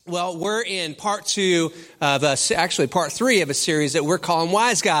Well, we're in part two of part three of a series that we're calling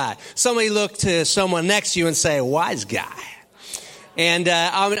Wise Guy. Somebody look to someone next to you and say, Wise Guy. And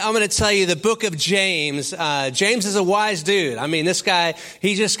I'm going to tell you the book of James. James is a wise dude. I mean, this guy,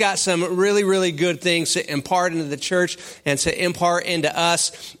 he just got some really, really good things to impart into the church and to impart into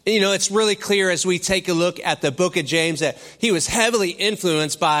us. You know, it's really clear as we take a look at the book of James that he was heavily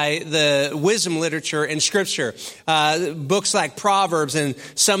influenced by the wisdom literature in Scripture. Books like Proverbs and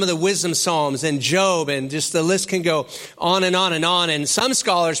some of the wisdom Psalms and Job, and just the list can go on and on and on. And some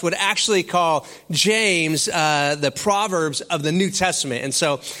scholars would actually call James the Proverbs of the New Testament. And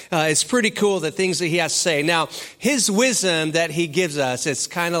so it's pretty cool the things that he has to say. Now, his wisdom that he gives us, it's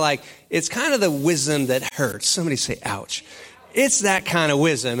kind of the wisdom that hurts. Somebody say, ouch. It's that kind of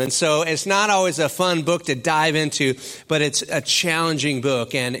wisdom. And so it's not always a fun book to dive into, but it's a challenging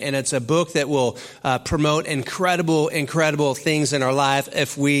book. And it's a book that will promote incredible things in our life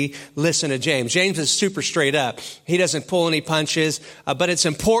if we listen to James. James is super straight up. He doesn't pull any punches, but it's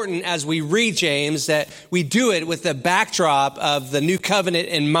important as we read James that we do it with the backdrop of the new covenant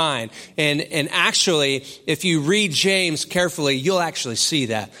in mind. And actually, if you read James carefully, you'll actually see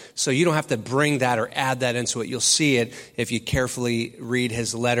that. So you don't have to bring that or add that into it. You'll see it if you carefully read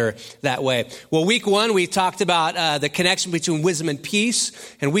his letter that way. Well, week one, we talked about the connection between wisdom and peace.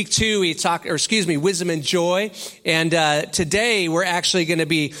 And week two, wisdom and joy. And today, we're actually going to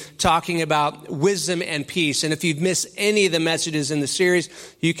be talking about wisdom and peace. And if you've missed any of the messages in the series,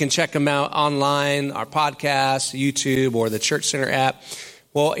 you can check them out online, our podcast, YouTube, or the Church Center app.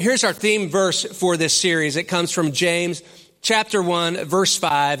 Well, here's our theme verse for this series. It comes from James chapter 1, verse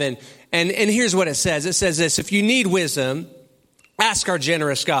 5. And here's what it says. It says this: if you need wisdom, ask our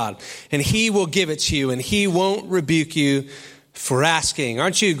generous God, and he will give it to you, and he won't rebuke you for asking.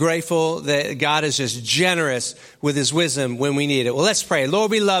 Aren't you grateful that God is just generous with his wisdom when we need it? Well, let's pray.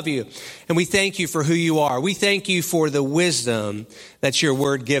 Lord, we love you, and we thank you for who you are. We thank you for the wisdom that your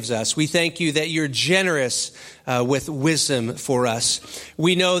word gives us. We thank you that you're generous with wisdom for us.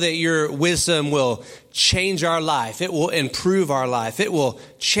 We know that your wisdom will change our life. It will improve our life. It will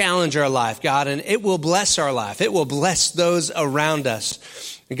challenge our life, God, and it will bless our life. It will bless those around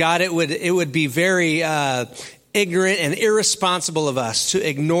us. God, it would be very ignorant and irresponsible of us to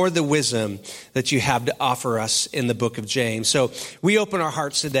ignore the wisdom that you have to offer us in the book of James. So we open our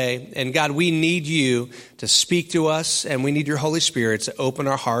hearts today, and God, we need you to speak to us, and we need your Holy Spirit to open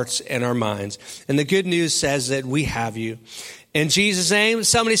our hearts and our minds. And the good news says that we have you. In Jesus' name,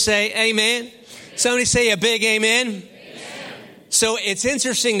 somebody say amen. Somebody say a big amen. So it's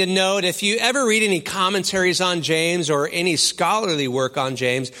interesting to note, if you ever read any commentaries on James or any scholarly work on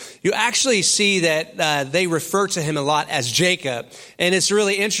James, you actually see that they refer to him a lot as Jacob. And it's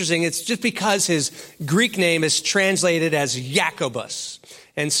really interesting. It's just because his Greek name is translated as Jacobus.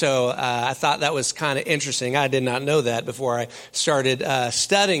 And so I thought that was kind of interesting. I did not know that before I started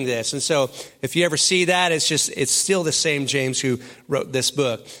studying this. And so if you ever see that, it's still the same James who wrote this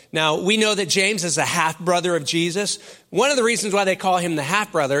book. Now, we know that James is a half-brother of Jesus. One of the reasons why they call him the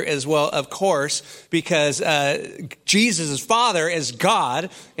half-brother is, well, of course, because Jesus' father is God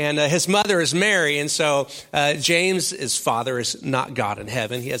and his mother is Mary. And so James' father is not God in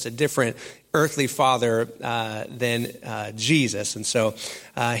heaven. He has a different earthly father than Jesus. And so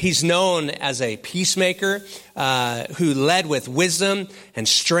he's known as a peacemaker who led with wisdom and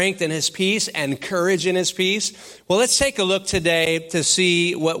strength in his peace and courage in his peace. Well, let's take a look today to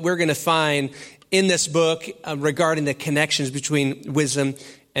see what we're going to find in this book regarding the connections between wisdom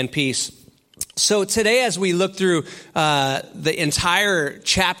and peace. So today, as we look through the entire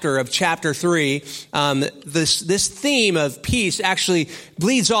chapter of chapter 3, this theme of peace actually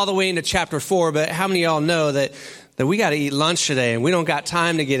bleeds all the way into chapter 4. But how many of y'all know that we got to eat lunch today and we don't got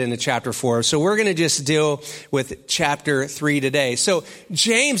time to get into chapter 4. So we're going to just deal with chapter 3 today. So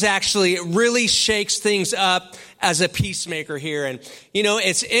James actually really shakes things up as a peacemaker here. And, you know,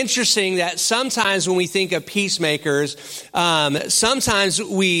 it's interesting that sometimes when we think of peacemakers, sometimes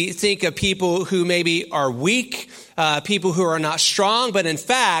we think of people who maybe are weak, people who are not strong. But in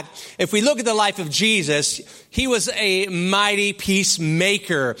fact, if we look at the life of Jesus, he was a mighty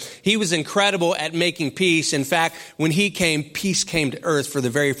peacemaker. He was incredible at making peace. In fact, when he came, peace came to earth for the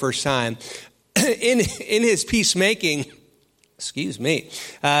very first time. In his peacemaking,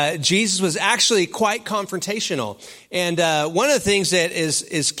 Jesus was actually quite confrontational. And one of the things that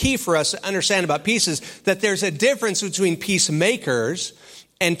is key for us to understand about peace is that there's a difference between peacemakers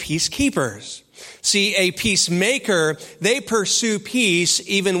and peacekeepers. See, a peacemaker, they pursue peace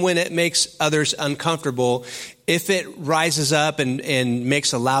even when it makes others uncomfortable, if it rises up and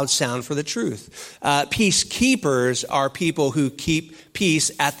makes a loud sound for the truth. Peacekeepers are people who keep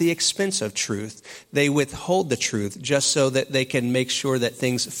peace at the expense of truth. They withhold the truth just so that they can make sure that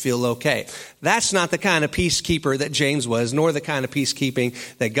things feel okay. That's not the kind of peacekeeper that James was, nor the kind of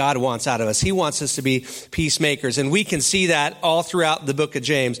peacekeeping that God wants out of us. He wants us to be peacemakers, and we can see that all throughout the book of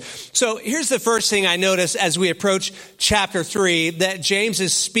James. So here's the first thing I notice as we approach chapter 3, that James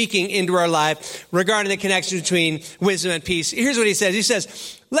is speaking into our life regarding the connection between wisdom and peace. Here's what he says. He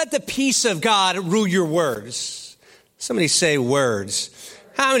says, let the peace of God rule your words. Somebody say words.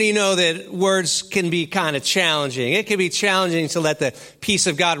 How many know that words can be kind of challenging? It can be challenging to let the peace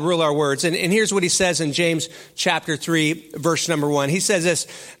of God rule our words. And here's what he says in James chapter 3, verse number 1. He says this,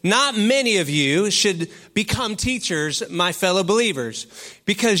 not many of you should become teachers, my fellow believers,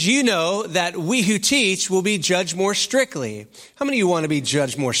 because you know that we who teach will be judged more strictly. How many of you want to be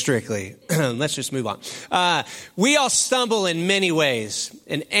judged more strictly? Let's just move on. We all stumble in many ways,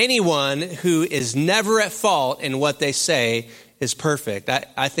 and anyone who is never at fault in what they say is perfect.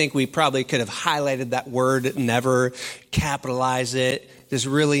 I think we probably could have highlighted that word, never, capitalize it, just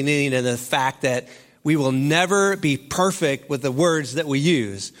really needing the fact that we will never be perfect with the words that we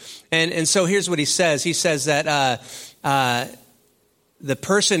use. And so here's what he says. He says that the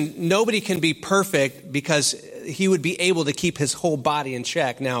person, nobody can be perfect because he would be able to keep his whole body in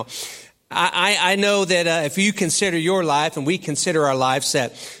check. Now, I know that if you consider your life and we consider our lives,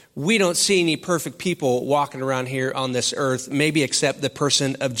 that we don't see any perfect people walking around here on this earth, maybe except the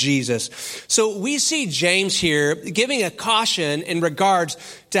person of Jesus. So we see James here giving a caution in regards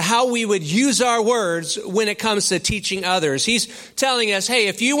to how we would use our words when it comes to teaching others. He's telling us, hey,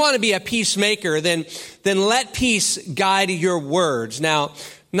 if you want to be a peacemaker, then let peace guide your words. Now,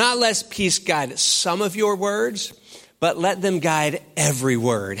 not let peace guide some of your words, but let them guide every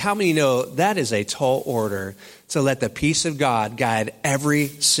word. How many know that is a tall order, to let the peace of God guide every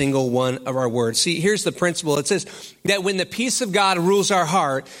single one of our words? See, here's the principle. It says that when the peace of God rules our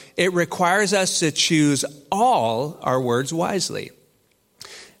heart, it requires us to choose all our words wisely.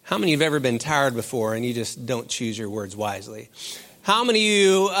 How many have ever been tired before and you just don't choose your words wisely? How many of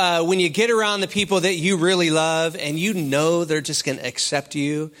you, when you get around the people that you really love and you know they're just going to accept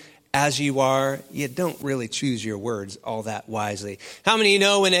you as you are, you don't really choose your words all that wisely? How many of you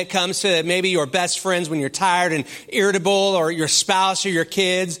know when it comes to maybe your best friends, when you're tired and irritable, or your spouse or your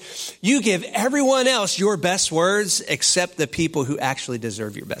kids, you give everyone else your best words except the people who actually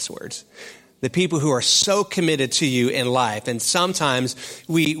deserve your best words? The people who are so committed to you in life. And sometimes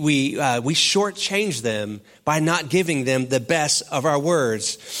we shortchange them by not giving them the best of our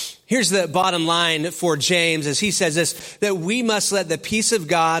words. Here's the bottom line for James as he says this, that we must let the peace of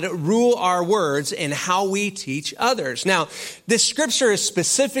God rule our words and how we teach others. Now, this scripture is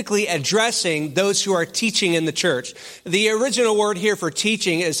specifically addressing those who are teaching in the church. The original word here for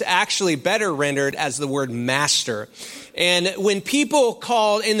teaching is actually better rendered as the word master. And when people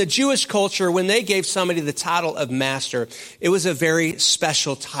called in the Jewish culture, when they gave somebody the title of master, it was a very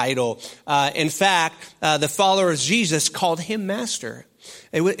special title. In fact, the followers of Jesus called him master.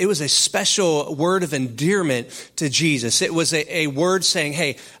 It was a special word of endearment to Jesus. It was a word saying,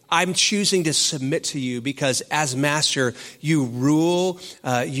 hey, I'm choosing to submit to you because as master, you rule,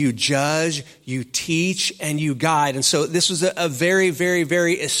 you judge, you teach, and you guide. And so this was a very, very,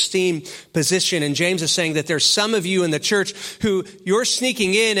 very esteemed position. And James is saying that there's some of you in the church who you're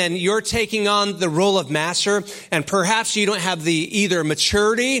sneaking in and you're taking on the role of master, and perhaps you don't have the either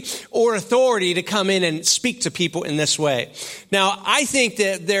maturity or authority to come in and speak to people in this way. Now, I think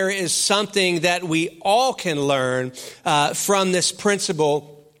that there is something that we all can learn from this principle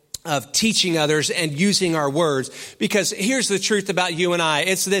of teaching others and using our words. Because here's the truth about you and I.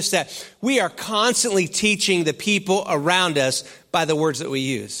 It's this, that we are constantly teaching the people around us by the words that we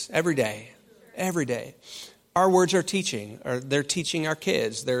use every day. Every day. Our words are teaching. They're teaching our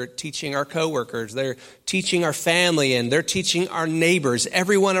kids. They're teaching our coworkers. They're teaching our family, and they're teaching our neighbors.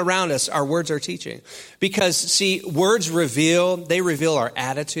 Everyone around us, our words are teaching. Because, see, words reveal our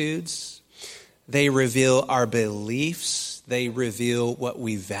attitudes. They reveal our beliefs. They reveal what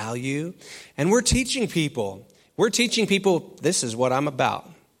we value. And we're teaching people. This is what I'm about.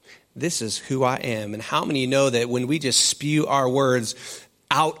 This is who I am. And how many know that when we just spew our words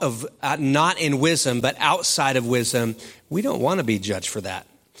out of, not in wisdom, but outside of wisdom, we don't want to be judged for that.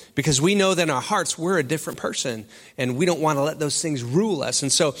 because we know that in our hearts we're a different person and we don't want to let those things rule us.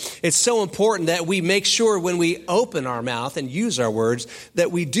 And so it's so important that we make sure when we open our mouth and use our words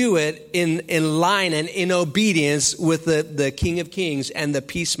that we do it in line and in obedience with the King of Kings and the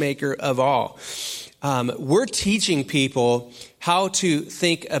peacemaker of all. We're teaching people how to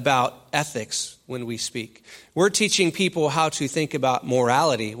think about ethics when we speak. We're teaching people how to think about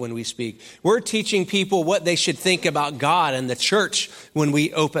morality when we speak. We're teaching people what they should think about God and the church when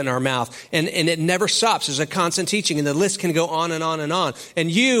we open our mouth. And it never stops. There's a constant teaching, and the list can go on and on and on.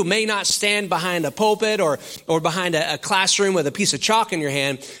 And you may not stand behind a pulpit or behind a classroom with a piece of chalk in your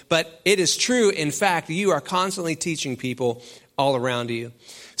hand, but it is true. In fact, you are constantly teaching people all around you.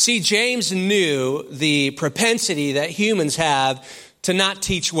 See, James knew the propensity that humans have to not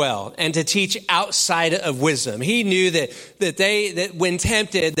teach well and to teach outside of wisdom. He knew that when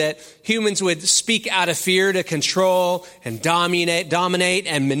tempted, that humans would speak out of fear to control and dominate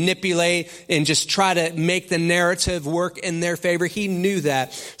and manipulate and just try to make the narrative work in their favor. He knew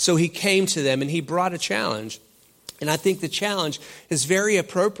that. So he came to them and he brought a challenge. And I think the challenge is very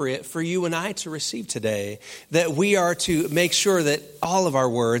appropriate for you and I to receive today, that we are to make sure that all of our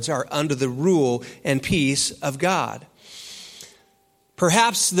words are under the rule and peace of God.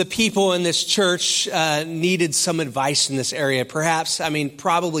 Perhaps the people in this church needed some advice in this area.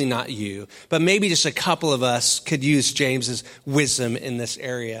 Probably not you, but maybe just a couple of us could use James's wisdom in this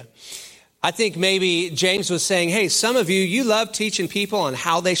area. I think maybe James was saying, hey, some of you love teaching people on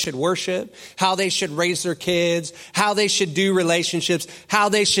how they should worship, how they should raise their kids, how they should do relationships, how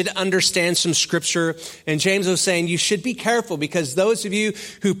they should understand some scripture. And James was saying you should be careful, because those of you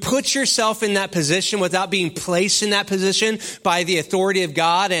who put yourself in that position without being placed in that position by the authority of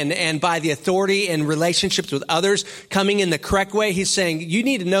God and by the authority in relationships with others coming in the correct way, he's saying you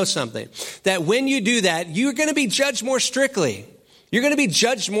need to know something, that when you do that, you're going to be judged more strictly. You're going to be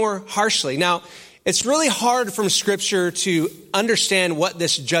judged more harshly. Now, it's really hard from Scripture to understand what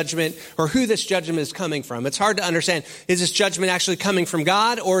this judgment or who this judgment is coming from. It's hard to understand, is this judgment actually coming from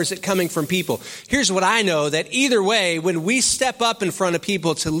God or is it coming from people? Here's what I know, that either way, when we step up in front of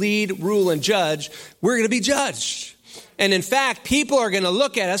people to lead, rule, and judge, we're going to be judged. And in fact, people are going to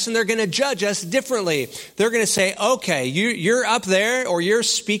look at us and they're going to judge us differently. They're going to say, okay, you're up there or you're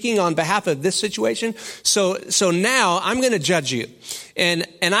speaking on behalf of this situation. So now I'm going to judge you. And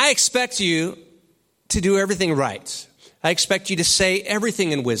I expect you to do everything right. I expect you to say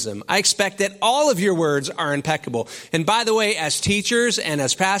everything in wisdom. I expect that all of your words are impeccable. And by the way, as teachers and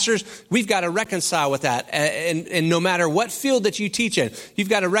as pastors, we've got to reconcile with that. And no matter what field that you teach in, you've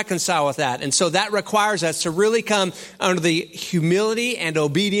got to reconcile with that. And so that requires us to really come under the humility and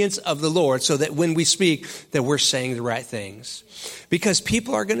obedience of the Lord, so that when we speak, that we're saying the right things. Because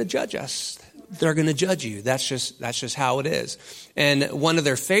people are going to judge us. They're going to judge you. That's just how it is. And one of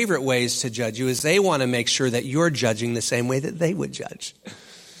their favorite ways to judge you is they want to make sure that you're judging the same way that they would judge.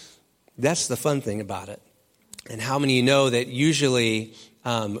 That's the fun thing about it. And how many of you know that usually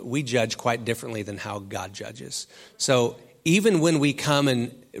we judge quite differently than how God judges? So even when we come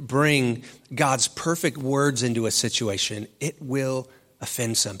and bring God's perfect words into a situation, it will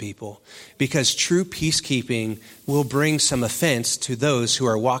offend some people, because true peacekeeping will bring some offense to those who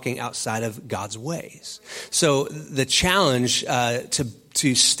are walking outside of God's ways. So the challenge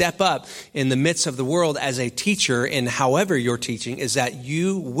to step up in the midst of the world as a teacher, in however you're teaching, is that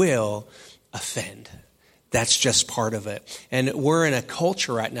you will offend. That's just part of it. And we're in a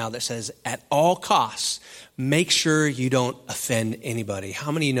culture right now that says at all costs, make sure you don't offend anybody.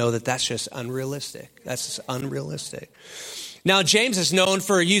 How many of you know that that's just unrealistic? That's just unrealistic. Now, James is known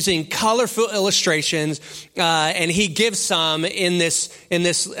for using colorful illustrations, and he gives some in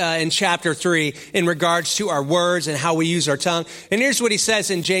chapter 3 in regards to our words and how we use our tongue. And here's what he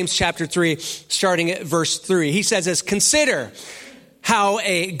says in James chapter 3, starting at verse 3. He says this: consider how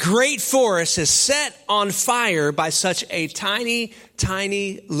a great forest is set on fire by such a tiny,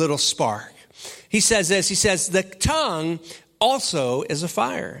 tiny little spark. He says this, he says, the tongue also is a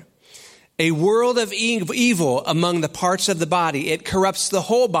fire, a world of evil among the parts of the body. It corrupts the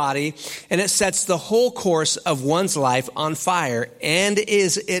whole body, and it sets the whole course of one's life on fire, and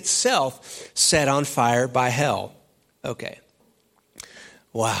is itself set on fire by hell. Okay.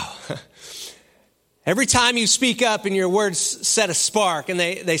 Wow. Every time you speak up and your words set a spark and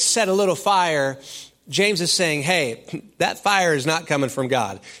they set a little fire, James is saying, hey, that fire is not coming from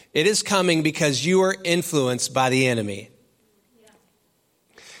God. It is coming because you are influenced by the enemy.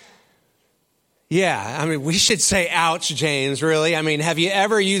 Yeah, I mean, we should say, ouch, James, really. I mean, have you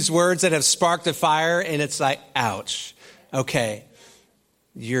ever used words that have sparked a fire and it's like, ouch? Okay,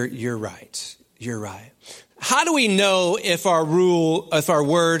 you're right. You're right. How do we know if our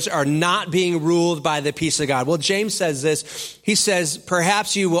words are not being ruled by the peace of God? Well, James says this. He says,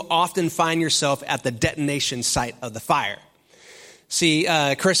 perhaps you will often find yourself at the detonation site of the fire. See,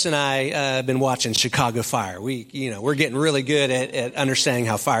 Chris and I have been watching Chicago Fire. We're getting really good at understanding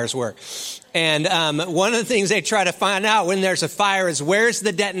how fires work. And one of the things they try to find out when there's a fire is where's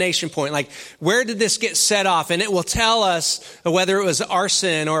the detonation point? Like, where did this get set off? And it will tell us whether it was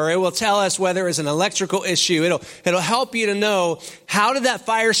arson, or it will tell us whether it was an electrical issue. It'll help you to know, how did that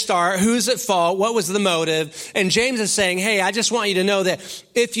fire start? Who's at fault? What was the motive? And James is saying, hey, I just want you to know that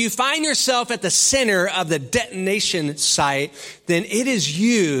if you find yourself at the center of the detonation site, then it is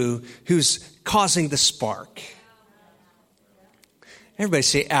you who's causing the spark. Everybody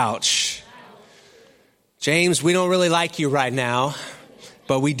say, ouch. James, we don't really like you right now,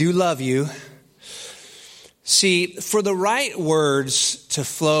 but we do love you. See, for the right words to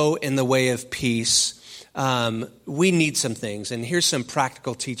flow in the way of peace, we need some things. And here's some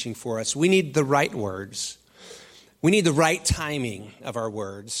practical teaching for us. We need the right words. We need the right timing of our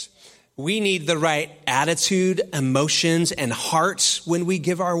words. We need the right attitude, emotions, and hearts when we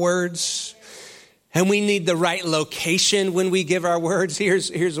give our words. And we need the right location when we give our words.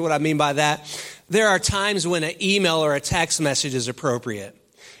 Here's what I mean by that. There are times when an email or a text message is appropriate.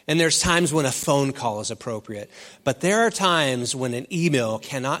 And there's times when a phone call is appropriate. But there are times when an email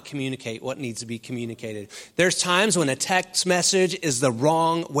cannot communicate what needs to be communicated. There's times when a text message is the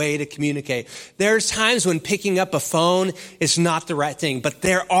wrong way to communicate. There's times when picking up a phone is not the right thing. But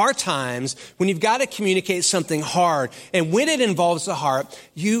there are times when you've got to communicate something hard. And when it involves the heart,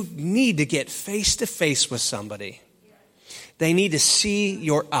 you need to get face to face with somebody. They need to see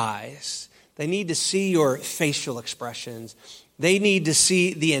your eyes. They need to see your facial expressions. They need to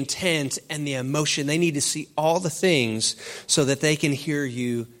see the intent and the emotion. They need to see all the things so that they can hear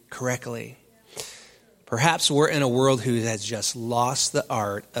you correctly. Perhaps we're in a world who has just lost the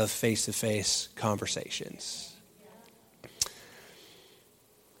art of face-to-face conversations.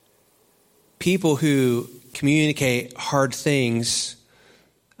 People who communicate hard things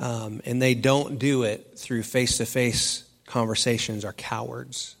and they don't do it through face-to-face conversations are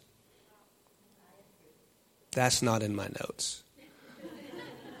cowards. That's not in my notes.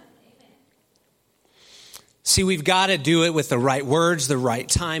 See, we've got to do it with the right words, the right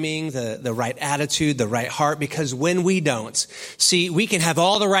timing, the right attitude, the right heart, because when we don't, see, we can have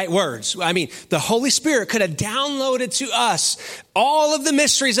all the right words. I mean, the Holy Spirit could have downloaded to us all of the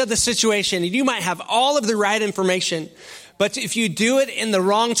mysteries of the situation, and you might have all of the right information, but if you do it in the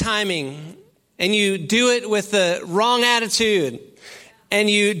wrong timing, and you do it with the wrong attitude, and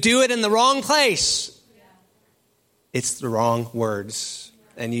you do it in the wrong place, it's the wrong words,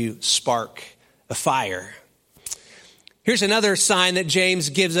 and you spark a fire. Here's another sign that James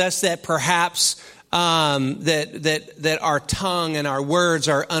gives us that perhaps that our tongue and our words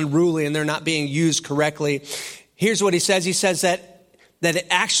are unruly and they're not being used correctly. Here's what he says. He says that it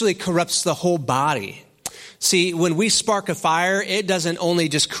actually corrupts the whole body. See, when we spark a fire, it doesn't only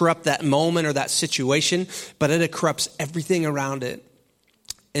just corrupt that moment or that situation, but it corrupts everything around it.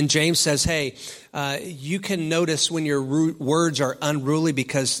 And James says, hey, you can notice when your words are unruly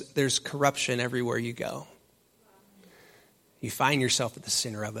because there's corruption everywhere you go. You find yourself at the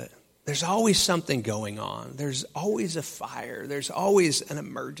center of it. There's always something going on. There's always a fire. There's always an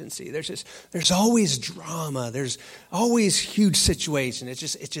emergency. There's always drama. There's always huge situation. It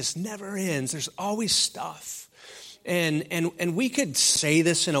just never ends. There's always stuff. And we could say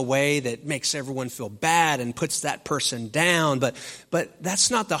this in a way that makes everyone feel bad and puts that person down, but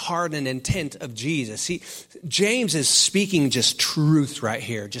that's not the heart and intent of Jesus. James is speaking just truth right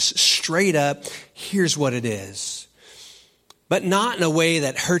here, just straight up, here's what it is. But not in a way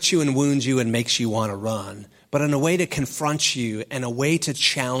that hurts you and wounds you and makes you want to run, but in a way to confront you and a way to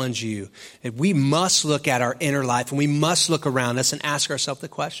challenge you. And we must look at our inner life and we must look around us and ask ourselves the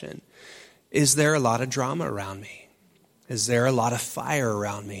question, is there a lot of drama around me? Is there a lot of fire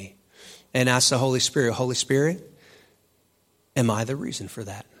around me? And ask the Holy Spirit, am I the reason for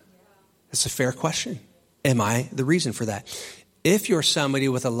that? That's a fair question. Am I the reason for that? If you're somebody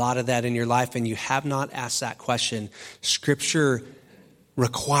with a lot of that in your life and you have not asked that question, Scripture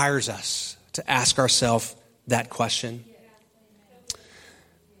requires us to ask ourselves that question.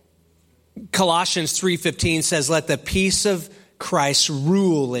 Colossians 3:15 says, let the peace of Christ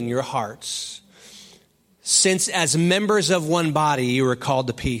rule in your hearts. Since as members of one body, you are called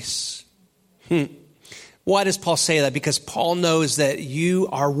to peace. Why does Paul say that? Because Paul knows that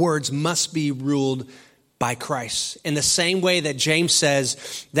our words must be ruled by Christ. In the same way that James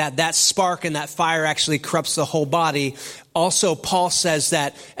says that spark and that fire actually corrupts the whole body, also Paul says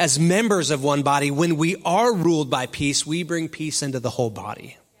that as members of one body, when we are ruled by peace, we bring peace into the whole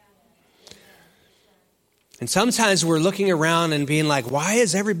body. And sometimes we're looking around and being like, why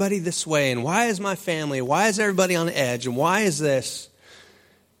is everybody this way? And why is my family? Why is everybody on edge? And why is this?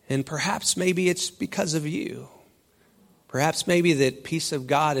 And perhaps maybe it's because of you. Perhaps maybe the peace of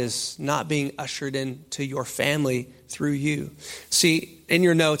God is not being ushered into your family through you. See, in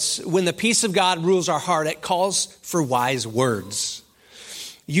your notes, when the peace of God rules our heart, it calls for wise words.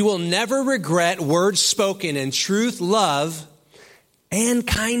 You will never regret words spoken in truth, love, and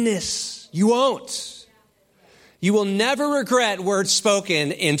kindness. You won't. You will never regret words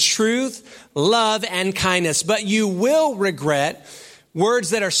spoken in truth, love, and kindness. But you will regret words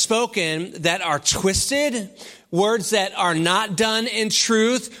that are spoken that are twisted, words that are not done in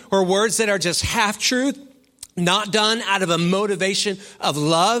truth, or words that are just half truth, not done out of a motivation of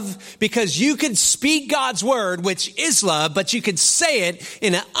love. Because you could speak God's word, which is love, but you could say it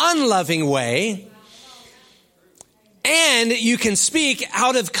in an unloving way. And you can speak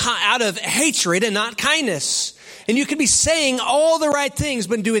out of hatred and not kindness. And you could be saying all the right things,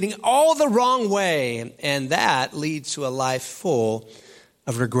 but doing it all the wrong way. And that leads to a life full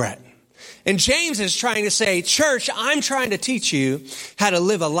of regret. And James is trying to say, church, I'm trying to teach you how to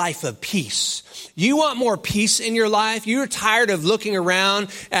live a life of peace. You want more peace in your life? You're tired of looking around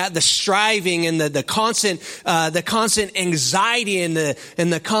at the striving and the constant anxiety and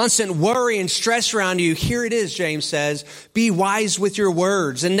the constant worry and stress around you. Here it is, James says, be wise with your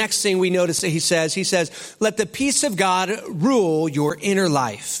words. And next thing we notice that he says, let the peace of God rule your inner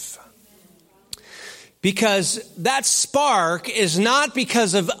life. Because that spark is not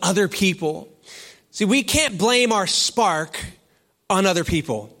because of other people. See, we can't blame our spark on other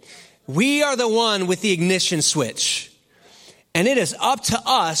people. We are the one with the ignition switch. And it is up to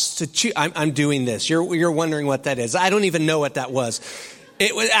us to choose. I'm doing this. You're wondering what that is. I don't even know what that was.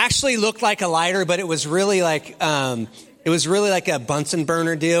 It actually looked like a lighter, but it was really like a Bunsen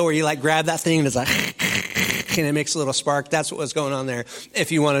burner deal where you like grab that thing and it's like, and it makes a little spark. That's what was going on there,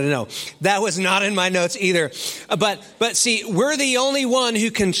 if you wanted to know. That was not in my notes either. But see, we're the only one who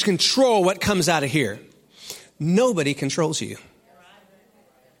can control what comes out of here. Nobody controls you.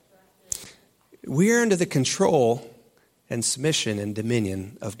 We are under the control and submission and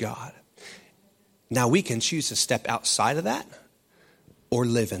dominion of God. Now we can choose to step outside of that or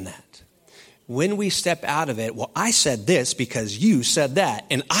live in that. When we step out of it, well, I said this because you said that,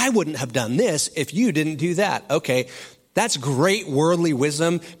 and I wouldn't have done this if you didn't do that. Okay, that's great worldly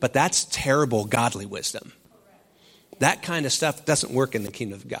wisdom, but that's terrible godly wisdom. That kind of stuff doesn't work in the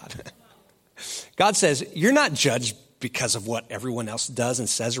kingdom of God. God says, you're not judged because of what everyone else does and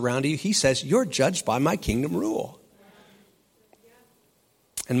says around you. He says, you're judged by my kingdom rule.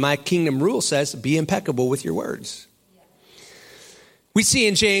 And my kingdom rule says, be impeccable with your words. We see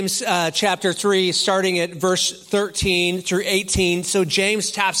in James chapter 3, starting at verse 13 through 18. So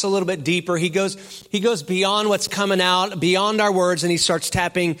James taps a little bit deeper. He goes beyond what's coming out, beyond our words, and he starts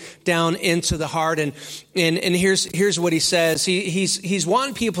tapping down into the heart. And here's what he says. He's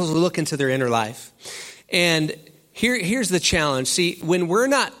wanting people to look into their inner life. And here's the challenge. See, when we're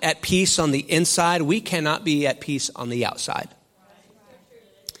not at peace on the inside, we cannot be at peace on the outside.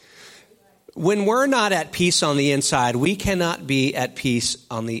 When we're not at peace on the inside, we cannot be at peace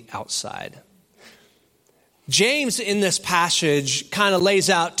on the outside. James in this passage kind of lays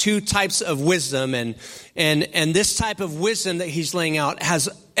out two types of wisdom, and this type of wisdom that he's laying out has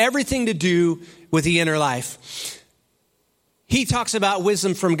everything to do with the inner life. He talks about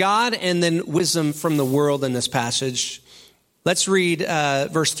wisdom from God and then wisdom from the world in this passage. Let's read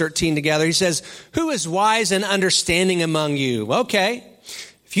verse 13 together. He says, "Who is wise and understanding among you?" Okay.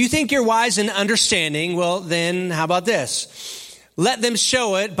 If you think you're wise and understanding, well, then how about this? Let them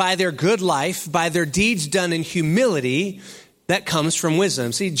show it by their good life, by their deeds done in humility that comes from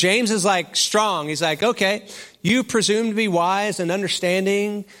wisdom. See, James is like strong. He's like, okay, you presume to be wise and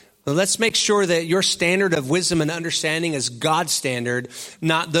understanding. Well, let's make sure that your standard of wisdom and understanding is God's standard,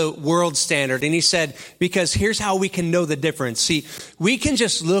 not the world standard. And he said, because here's how we can know the difference. See, we can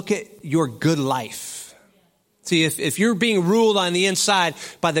just look at your good life. See, if you're being ruled on the inside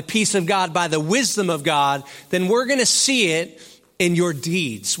by the peace of God, by the wisdom of God, then we're going to see it in your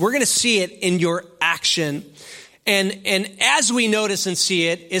deeds. We're going to see it in your action. And as we notice and see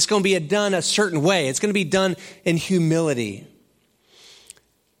it, it's going to be done a certain way. It's going to be done in humility.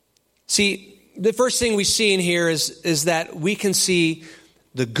 See, the first thing we see in here is that we can see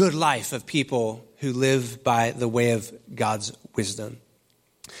the good life of people who live by the way of God's wisdom.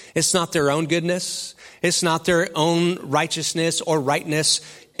 It's not their own goodness. It's not their own righteousness or rightness.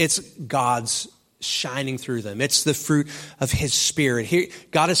 It's God's shining through them. It's the fruit of his Spirit. Here,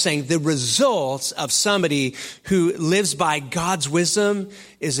 God is saying the results of somebody who lives by God's wisdom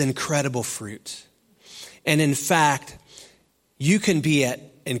is incredible fruit. And in fact, you can be at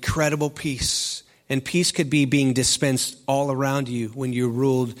incredible peace, and peace could be being dispensed all around you when you're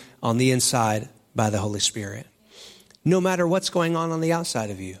ruled on the inside by the Holy Spirit, no matter what's going on the outside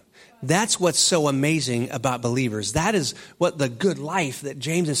of you. That's what's so amazing about believers. That is what the good life that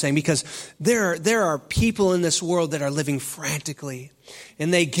James is saying, because there are people in this world that are living frantically,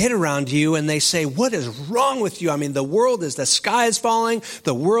 and they get around you and they say, what is wrong with you? I mean, the sky is falling.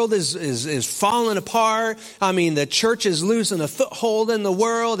 The world is falling apart. I mean, the church is losing a foothold in the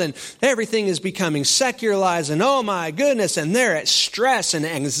world, and everything is becoming secularized, and oh my goodness, and they're at stress and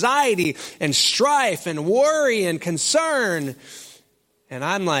anxiety and strife and worry and concern. And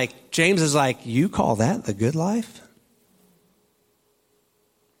I'm like, James is like, you call that the good life?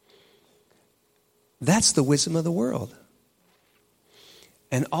 That's the wisdom of the world.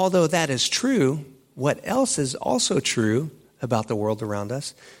 And although that is true, what else is also true about the world around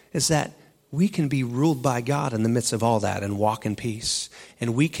us is that we can be ruled by God in the midst of all that and walk in peace.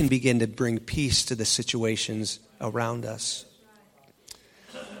 And we can begin to bring peace to the situations around us.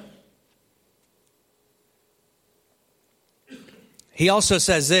 He also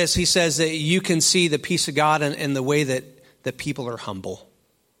says this. He says that you can see the peace of God in the way that people are humble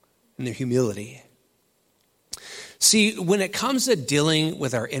in their humility. See, when it comes to dealing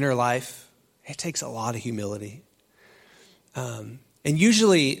with our inner life, it takes a lot of humility. And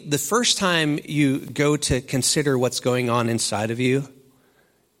usually the first time you go to consider what's going on inside of you,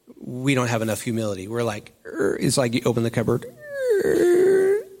 we don't have enough humility. We're like, it's like you open the cupboard.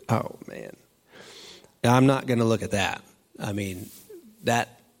 Oh, man. Now, I'm not going to look at that. I mean, that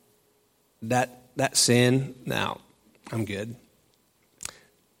sin, now I'm good.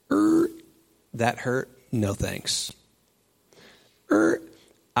 That hurt, no thanks.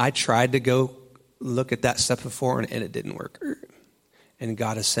 I tried to go look at that stuff before and it didn't work. And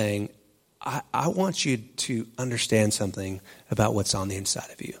God is saying, I want you to understand something about what's on the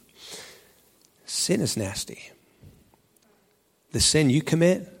inside of you. Sin is nasty. The sin you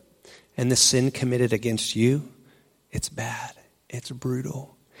commit and the sin committed against you, it's bad. It's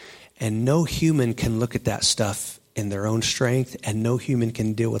brutal. And no human can look at that stuff in their own strength, and no human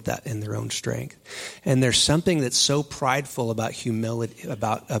can deal with that in their own strength. And there's something that's so prideful about humility,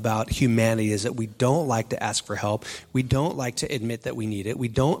 about humanity, is that we don't like to ask for help. We don't like to admit that we need it. We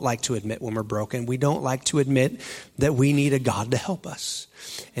don't like to admit when we're broken. We don't like to admit that we need a God to help us.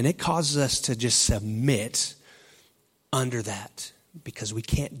 And it causes us to just submit under that because we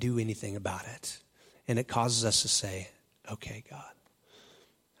can't do anything about it. And it causes us to say, okay, God,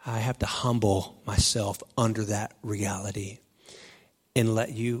 I have to humble myself under that reality and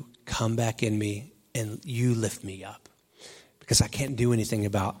let you come back in me and you lift me up, because I can't do anything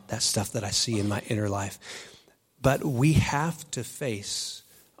about that stuff that I see in my inner life. But we have to face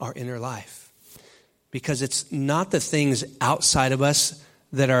our inner life, because it's not the things outside of us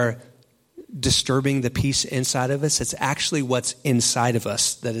that are disturbing the peace inside of us. It's actually what's inside of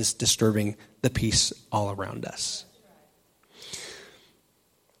us that is disturbing the peace all around us.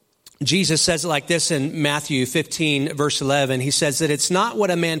 Jesus says it like this in Matthew 15, verse 11. He says that it's not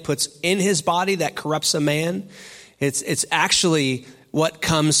what a man puts in his body that corrupts a man. It's actually what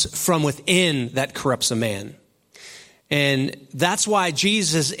comes from within that corrupts a man. And that's why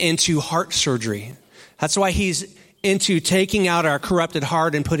Jesus is into heart surgery. That's why he's into taking out our corrupted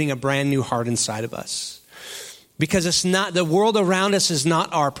heart and putting a brand new heart inside of us. Because it's not, the world around us is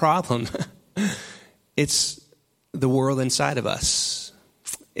not our problem. It's the world inside of us.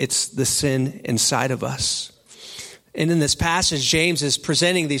 It's the sin inside of us. And in this passage, James is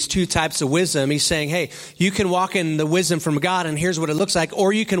presenting these two types of wisdom. He's saying, hey, you can walk in the wisdom from God, and here's what it looks like,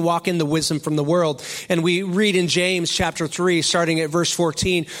 or you can walk in the wisdom from the world. And we read in James chapter 3, starting at verse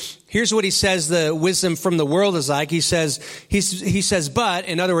 14, here's what he says the wisdom from the world is like. He says, but,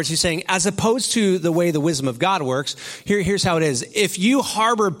 in other words, he's saying, as opposed to the way the wisdom of God works, here's how it is. If you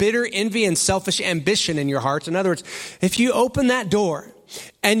harbor bitter envy and selfish ambition in your hearts, in other words, if you open that door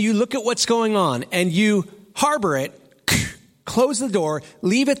and you look at what's going on and you harbor it, close the door,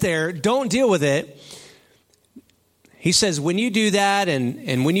 leave it there, don't deal with it. He says, when you do that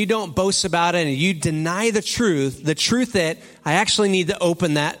and when you don't boast about it and you deny the truth that I actually need to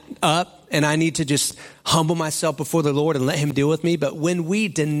open that up and I need to just humble myself before the Lord and let him deal with me. But when we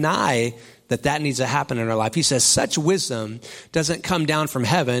deny that needs to happen in our life, he says such wisdom doesn't come down from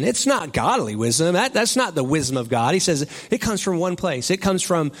heaven. It's not godly wisdom. That's not the wisdom of God. He says it comes from one place. It comes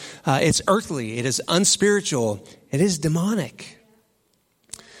from, it's earthly. It is unspiritual. It is demonic.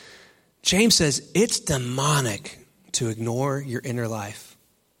 James says it's demonic to ignore your inner life.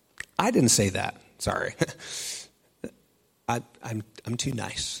 I didn't say that. Sorry. I'm too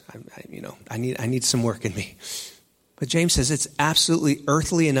nice. I need some work in me. But James says it's absolutely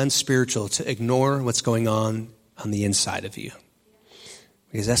earthly and unspiritual to ignore what's going on the inside of you,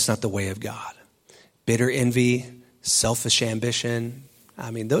 because that's not the way of God. Bitter envy, selfish ambition.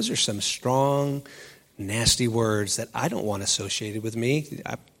 Those are some strong, nasty words that I don't want associated with me.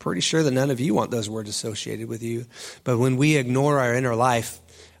 I'm pretty sure that none of you want those words associated with you. But when we ignore our inner life,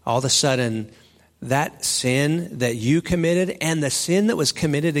 all of a sudden, that sin that you committed and the sin that was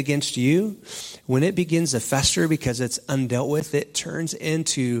committed against you, when it begins to fester because it's undealt with, it turns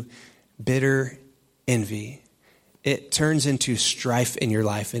into bitter envy. It turns into strife in your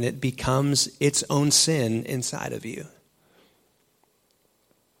life, and it becomes its own sin inside of you.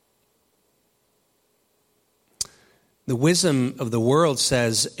 The wisdom of the world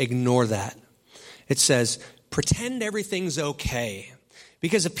says, ignore that. It says, pretend everything's okay.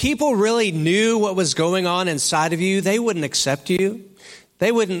 Because if people really knew what was going on inside of you, they wouldn't accept you.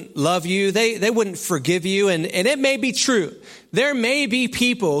 They wouldn't love you. They wouldn't forgive you. And it may be true. There may be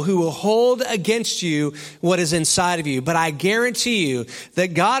people who will hold against you what is inside of you. But I guarantee you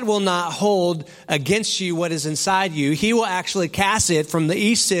that God will not hold against you what is inside you. He will actually cast it from the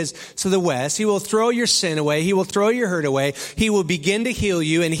east to the west. He will throw your sin away. He will throw your hurt away. He will begin to heal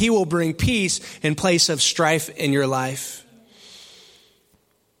you, and he will bring peace in place of strife in your life.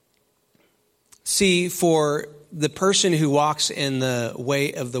 See, for the person who walks in the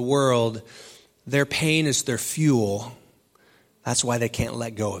way of the world, their pain is their fuel. That's why they can't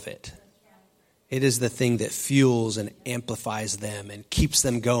let go of it. It is the thing that fuels and amplifies them and keeps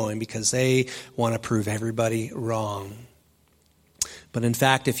them going because they want to prove everybody wrong. But in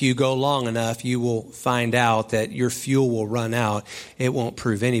fact, if you go long enough, you will find out that your fuel will run out. It won't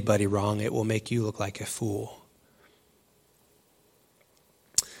prove anybody wrong. It will make you look like a fool.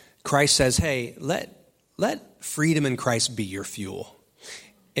 Christ says, hey, let freedom in Christ be your fuel.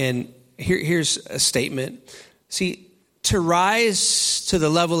 And here's a statement. See, to rise to the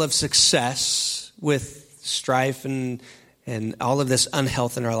level of success with strife and all of this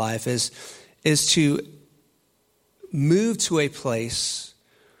unhealth in our life is to move to a place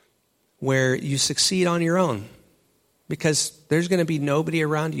where you succeed on your own. Because there's going to be nobody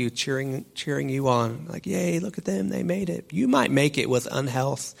around you cheering you on. Like, yay, look at them, they made it. You might make it with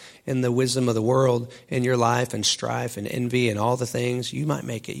unhealth and the wisdom of the world in your life and strife and envy and all the things. You might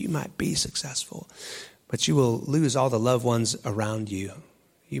make it. You might be successful. But you will lose all the loved ones around you.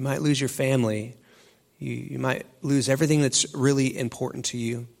 You might lose your family. You might lose everything that's really important to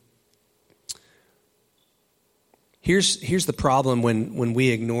you. Here's the problem when we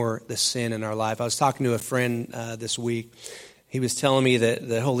ignore the sin in our life. I was talking to a friend this week. He was telling me that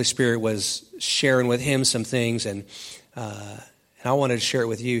the Holy Spirit was sharing with him some things, and I wanted to share it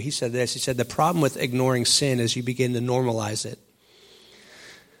with you. He said this. He said, the problem with ignoring sin is you begin to normalize it.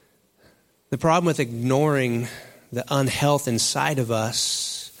 The problem with ignoring the unhealth inside of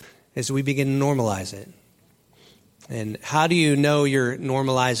us is we begin to normalize it. And how do you know you're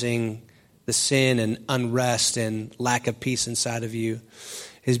normalizing the sin and unrest and lack of peace inside of you?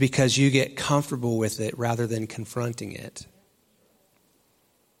 Is because you get comfortable with it rather than confronting it.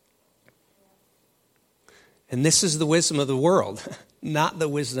 And this is the wisdom of the world, not the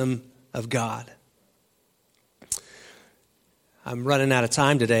wisdom of God. I'm running out of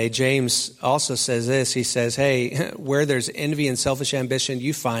time today. James also says this. He says, hey, where there's envy and selfish ambition,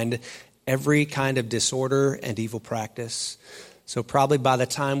 you find every kind of disorder and evil practice. So probably by the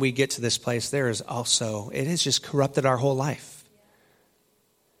time we get to this place, it has just corrupted our whole life.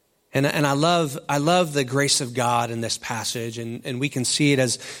 And I love the grace of God in this passage, and we can see it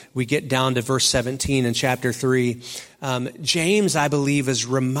as we get down to verse 17 in chapter 3. James, I believe, is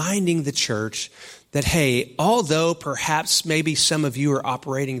reminding the church that, hey, although perhaps maybe some of you are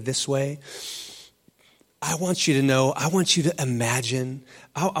operating this way, I want you to know, I want you to imagine,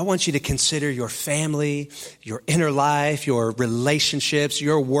 I want you to consider your family, your inner life, your relationships,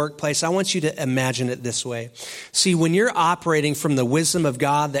 your workplace. I want you to imagine it this way. See, when you're operating from the wisdom of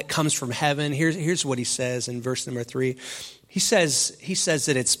God that comes from heaven, here's what he says in verse number 3. He says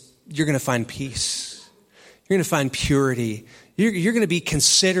that you're going to find peace. You're You're going to find purity. You're going to be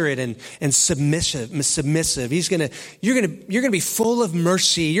considerate and submissive. You're going to be full of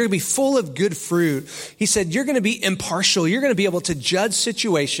mercy. You're going to be full of good fruit. He said, you're going to be impartial. You're going to be able to judge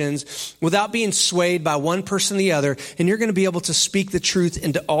situations without being swayed by one person or the other. And you're going to be able to speak the truth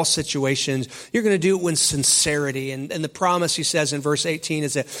into all situations. You're going to do it with sincerity. And the promise, he says in verse 18,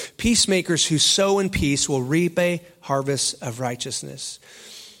 is that peacemakers who sow in peace will reap a harvest of righteousness.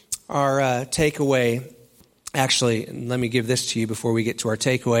 Our takeaway. Actually, let me give this to you before we get to our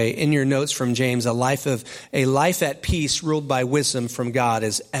takeaway. In your notes from James, a life at peace ruled by wisdom from God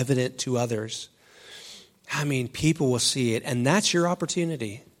is evident to others. I mean, people will see it, and that's your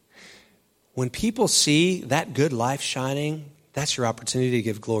opportunity. When people see that good life shining, that's your opportunity to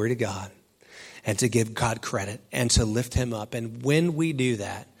give glory to God and to give God credit and to lift him up. And when we do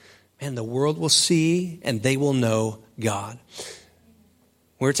that, man, the world will see and they will know God.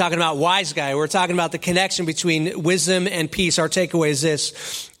 We're talking about wise guy. We're talking about the connection between wisdom and peace. Our takeaway is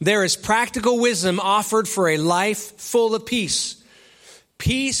this. There is practical wisdom offered for a life full of peace.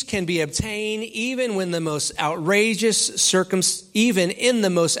 Peace can be obtained even in the most outrageous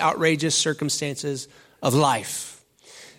circumstances of life.